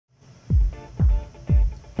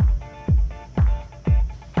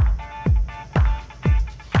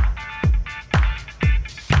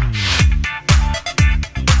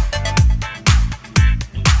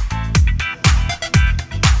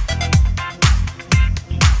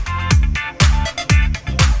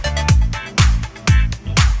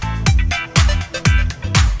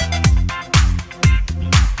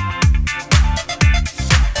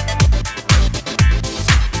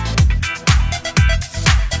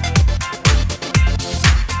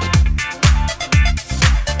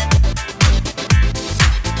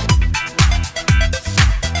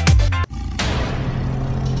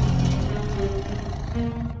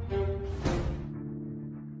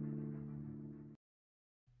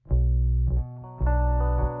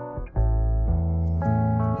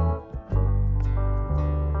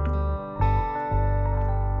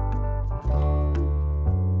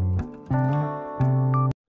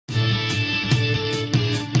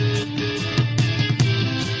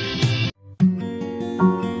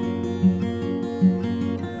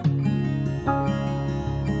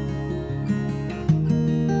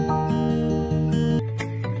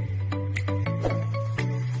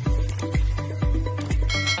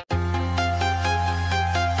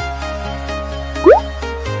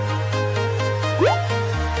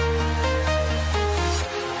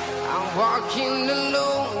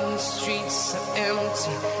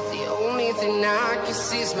can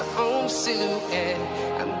see my own silhouette.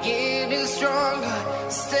 I'm getting stronger,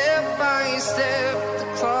 step by step. The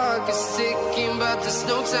clock is ticking, but there's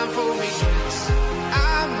no time for regrets.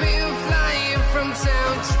 I've been flying from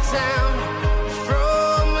town to town,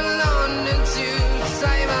 from London to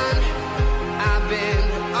Taiwan. I've been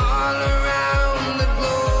all around the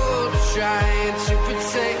globe, trying to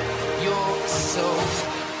protect your soul.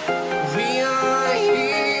 We are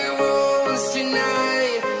heroes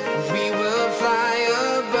tonight. We will fly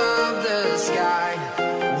above the sky.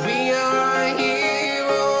 We are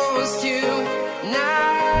heroes tonight.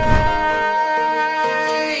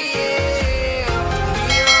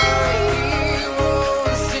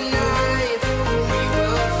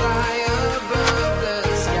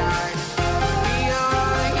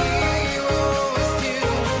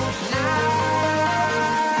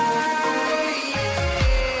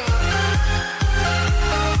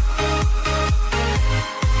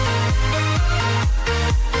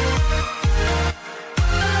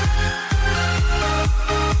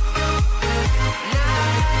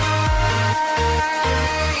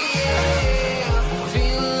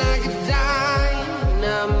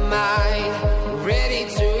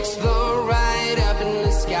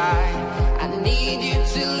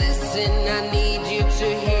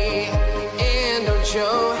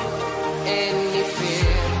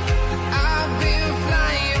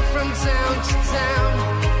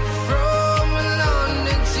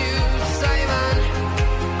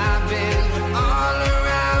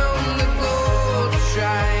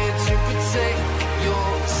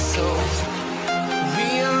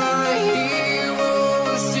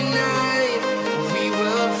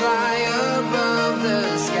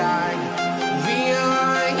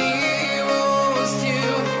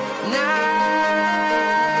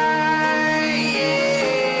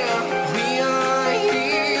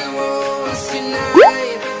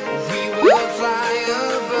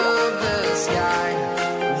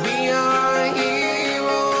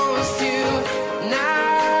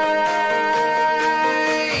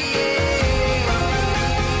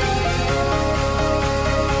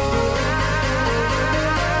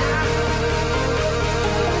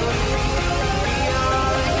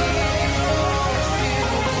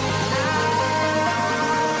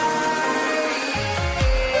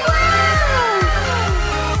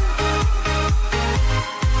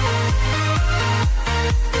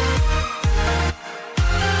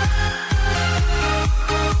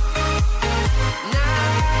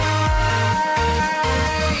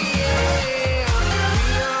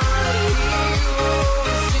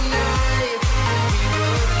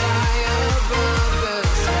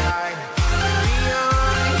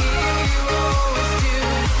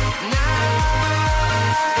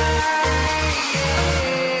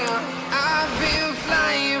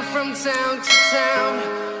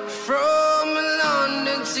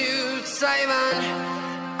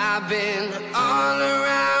 I've been all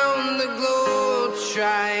around the globe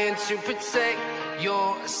trying to protect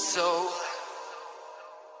your soul.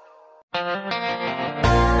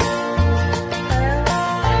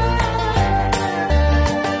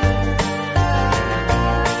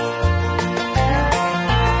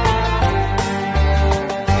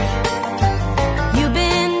 You've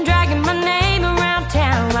been dragging my name around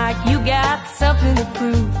town like you got something to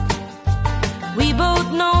prove. We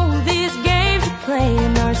both know these games you're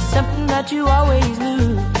playing are something that you always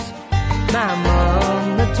lose. My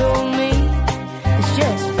mama told me it's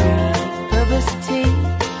just free publicity.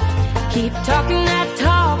 Keep talking that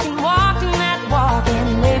talk and walking that walk,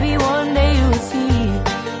 and maybe one day you'll see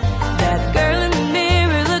that girl in the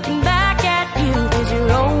mirror looking back at you is your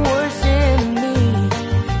own worst enemy.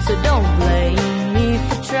 So don't blame me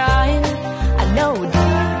for trying. I know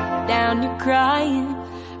deep down you're crying,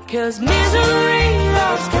 'cause misery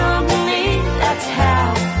loves company. That's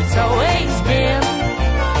how it's always been.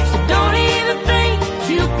 So don't even think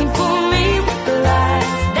you can fool me with the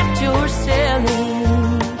lies that you're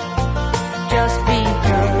selling. Just be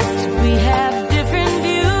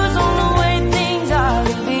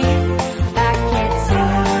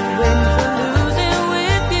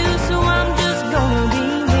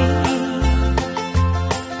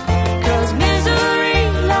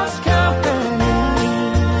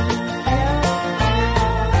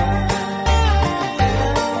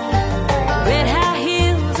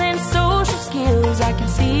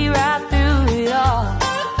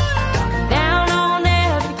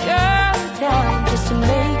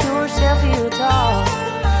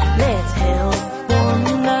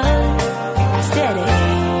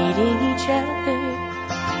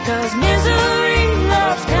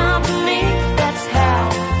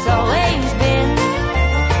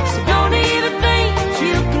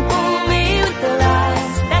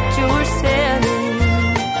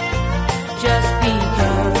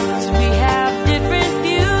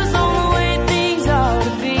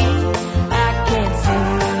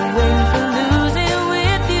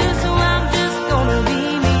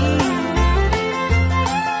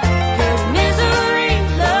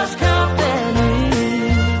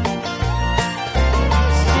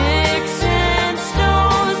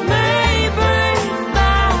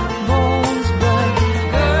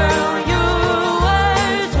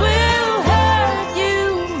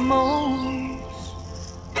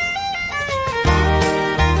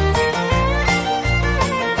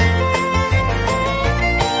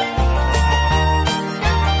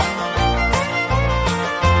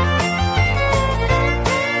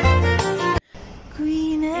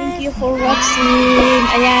watching.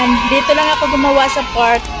 Ayan, dito lang ako gumawa sa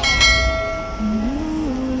park.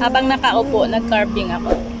 Habang nakaupo, nag-carving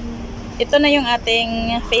ako. Ito na yung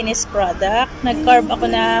ating finished product. Nag-carve ako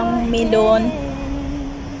ng melon.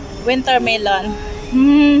 Winter melon.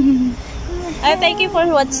 Thank you for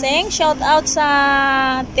watching. Shout out sa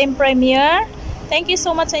Team Premier. Thank you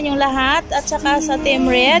so much sa inyong lahat. At saka sa Team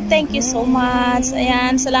Red, thank you so much.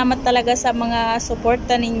 Ayan, salamat talaga sa mga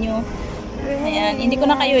suporta ninyo. Ayan, hindi ko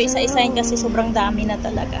na kayo isa-isahin kasi sobrang dami na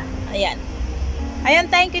talaga. Ayan. Ayan,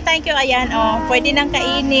 thank you. Ayan, oh, pwede nang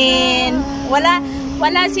kainin.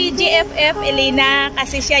 Wala si GFF Elena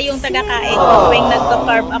kasi siya yung taga-kain tuwing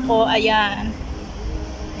nagka-carve ako. Ayan.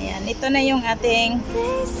 Ayan, ito na yung ating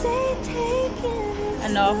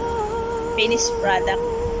finished product.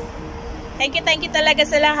 Thank you talaga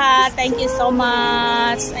sa lahat. Thank you so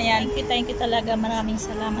much. Ayan, thank you talaga. Maraming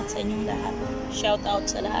salamat sa inyong lahat. Shout out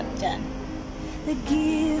sa lahat dyan.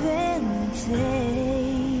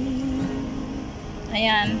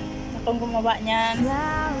 Ayan, akong gumawa niyan.